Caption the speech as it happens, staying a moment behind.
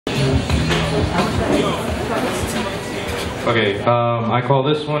Okay, I call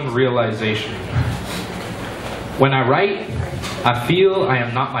this one realization. When I write, I feel I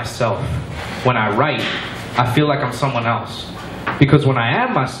am not myself. When I write, I feel like I'm someone else. Because when I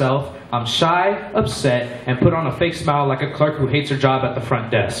am myself, I'm shy, upset, and put on a fake smile like a clerk who hates her job at the front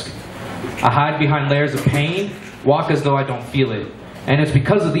desk. I hide behind layers of pain, walk as though I don't feel it. And it's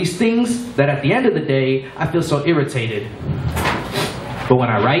because of these things that at the end of the day, I feel so irritated. But when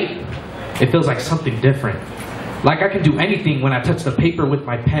I write, it feels like something different. Like I can do anything when I touch the paper with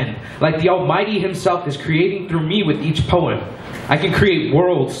my pen. Like the Almighty Himself is creating through me with each poem. I can create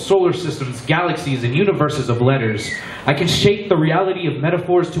worlds, solar systems, galaxies, and universes of letters. I can shape the reality of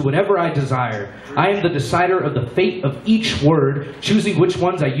metaphors to whatever I desire. I am the decider of the fate of each word, choosing which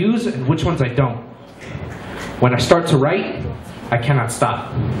ones I use and which ones I don't. When I start to write, I cannot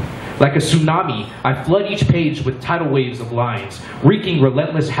stop. Like a tsunami, I flood each page with tidal waves of lines, wreaking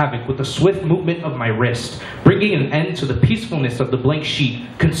relentless havoc with the swift movement of my wrist, bringing an end to the peacefulness of the blank sheet,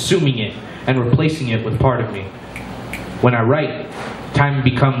 consuming it, and replacing it with part of me. When I write, time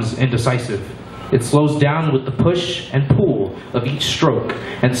becomes indecisive. It slows down with the push and pull of each stroke,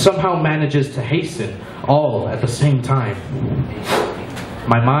 and somehow manages to hasten all at the same time.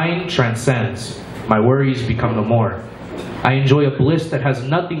 My mind transcends. My worries become no more. I enjoy a bliss that has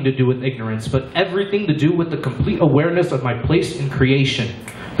nothing to do with ignorance, but everything to do with the complete awareness of my place in creation.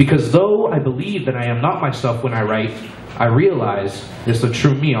 Because though I believe that I am not myself when I write, I realize it's the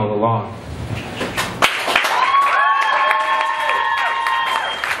true me all along.